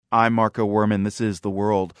I'm Marco Werman. This is The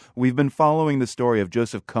World. We've been following the story of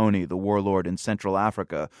Joseph Kony, the warlord in Central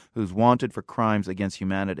Africa, who's wanted for crimes against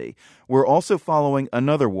humanity. We're also following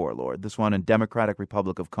another warlord, this one in Democratic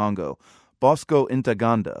Republic of Congo. Bosco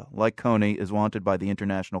Ntaganda, like Kony, is wanted by the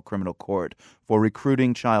International Criminal Court for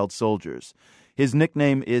recruiting child soldiers. His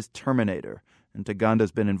nickname is Terminator.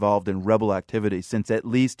 Ntaganda's been involved in rebel activity since at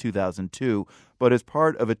least 2002, but as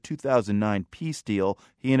part of a 2009 peace deal,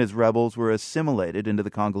 he and his rebels were assimilated into the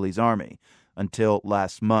Congolese army until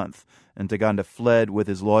last month. Ntaganda fled with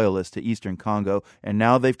his loyalists to eastern Congo, and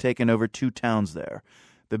now they've taken over 2 towns there.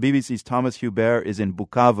 The BBC's Thomas Hubert is in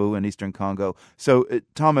Bukavu in eastern Congo. So,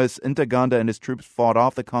 Thomas, Ntaganda and his troops fought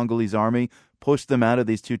off the Congolese army, pushed them out of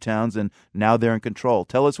these 2 towns, and now they're in control.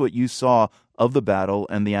 Tell us what you saw of the battle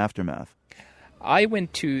and the aftermath. I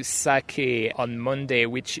went to Sake on Monday,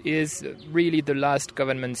 which is really the last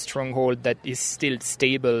government stronghold that is still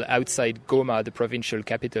stable outside Goma, the provincial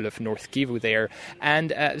capital of North Kivu there.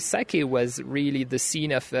 And Sake was really the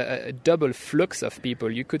scene of a double flux of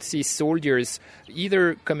people. You could see soldiers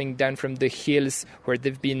either coming down from the hills where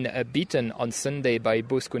they've been beaten on Sunday by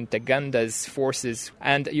Bosco Ntaganda's forces.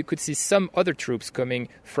 And you could see some other troops coming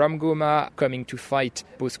from Goma, coming to fight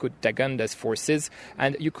Bosco Ntaganda's forces.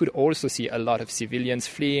 And you could also see a lot of civilians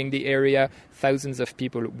fleeing the area, thousands of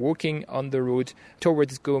people walking on the road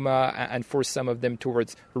towards Goma, and for some of them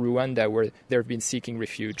towards Rwanda, where they've been seeking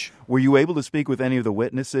refuge. Were you able to speak with any of the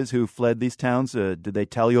witnesses who fled these towns? Did they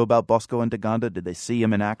tell you about Bosco Ntaganda? Did they see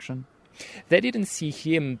him in action? They didn't see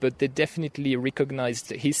him, but they definitely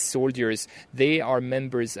recognized his soldiers. They are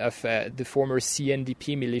members of the former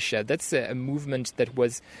CNDP militia. That's a movement that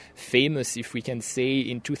was famous, if we can say,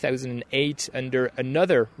 in 2008 under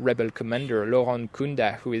another rebel commander, Laurent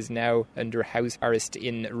Nkunda, who is now under house arrest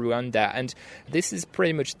in Rwanda. And this is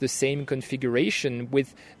pretty much the same configuration,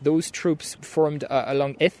 with those troops formed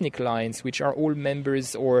along ethnic lines, which are all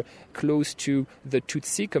members or close to the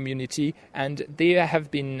Tutsi community, and they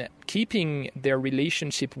have been keeping their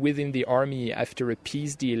relationship within the army after a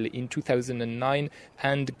peace deal in 2009,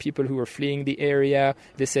 and people who were fleeing the area,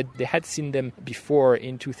 they said they had seen them before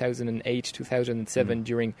in 2008, 2007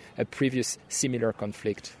 during a previous similar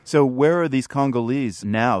conflict. So where are these Congolese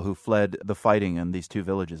now who fled the fighting in these 2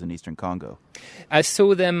 villages in eastern Congo? I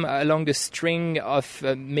saw them along a string of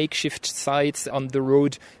makeshift sites on the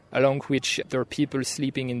road, along which there are people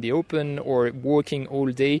sleeping in the open or walking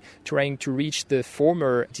all day, trying to reach the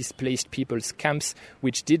former displaced people's camps,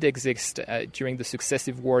 which did exist during the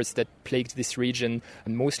successive wars that plagued this region,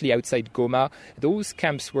 mostly outside Goma. Those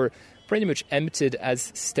camps were pretty much emptied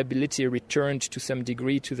as stability returned to some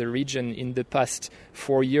degree to the region in the past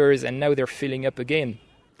 4 years, and now they're filling up again.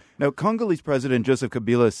 Now, Congolese President Joseph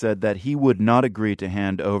Kabila said that he would not agree to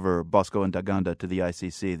hand over Bosco Ntaganda to the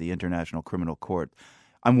ICC, the International Criminal Court.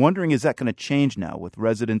 I'm wondering, is that going to change now with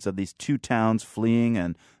residents of these 2 towns fleeing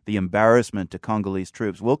and the embarrassment to Congolese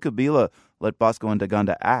troops? Will Kabila let Bosco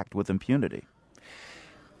Ntaganda act with impunity?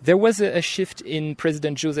 There was a shift in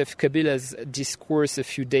President Joseph Kabila's discourse a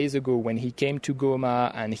few days ago when he came to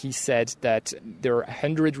Goma, and he said that there are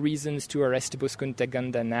 100 reasons to arrest Bosco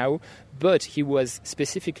Ntaganda now, but he was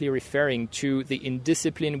specifically referring to the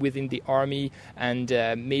indiscipline within the army and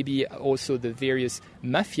maybe also the various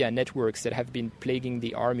mafia networks that have been plaguing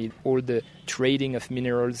the army, all the trading of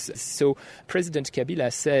minerals. So President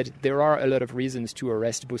Kabila said there are a lot of reasons to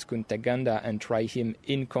arrest Bosco Ntaganda and try him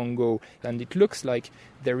in Congo, and it looks like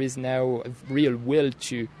there is now a real will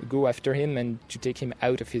to go after him and to take him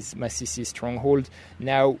out of his Masisi stronghold.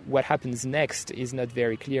 Now, what happens next is not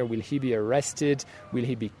very clear. Will he be arrested? Will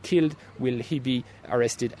he be killed? Will he be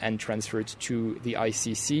arrested and transferred to the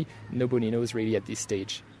ICC? Nobody knows really at this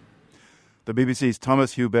stage. The BBC's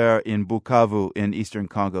Thomas Hubert in Bukavu in eastern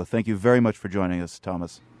Congo. Thank you very much for joining us,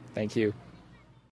 Thomas. Thank you.